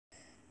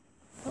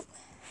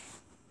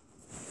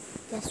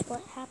Guess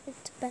what happened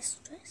to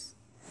Best Dress?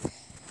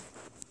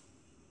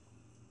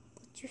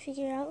 Did you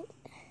figure out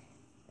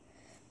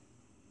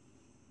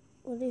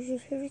what is your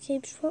favorite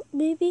game from?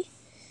 Maybe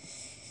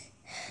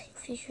you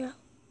figure out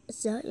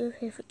it's not your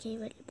favorite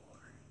game anymore.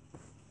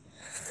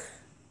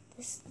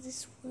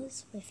 This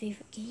was my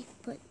favorite game,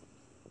 but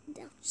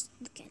now just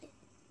look at it.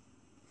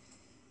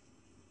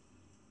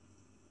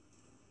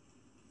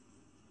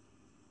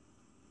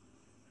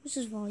 First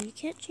of all, you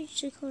can't change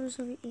the colors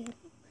of your animal.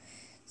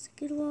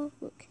 Second of all,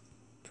 look,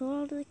 put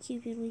on the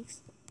Cupid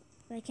wings,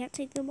 and I can't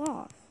take them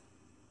off.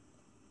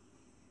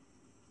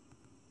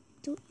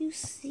 Don't you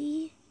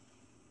see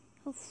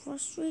how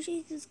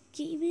frustrating this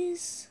game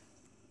is?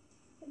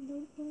 And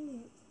don't play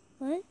it.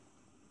 What?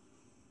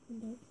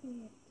 And don't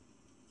play it.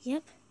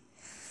 Yep.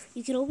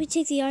 You can only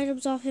take the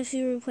items off if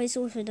you replace it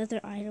with another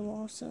item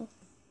also.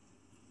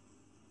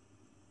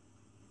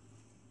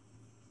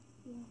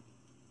 Yeah.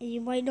 And you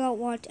might not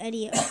want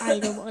any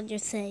item on your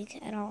thing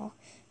at all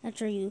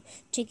after you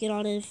take it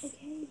on and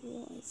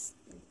realize.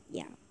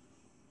 Yeah.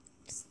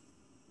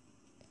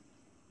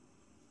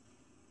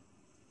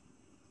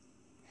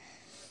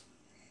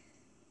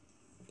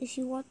 If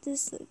you want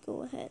this, then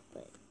go ahead,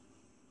 but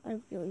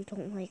I really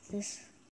don't like this.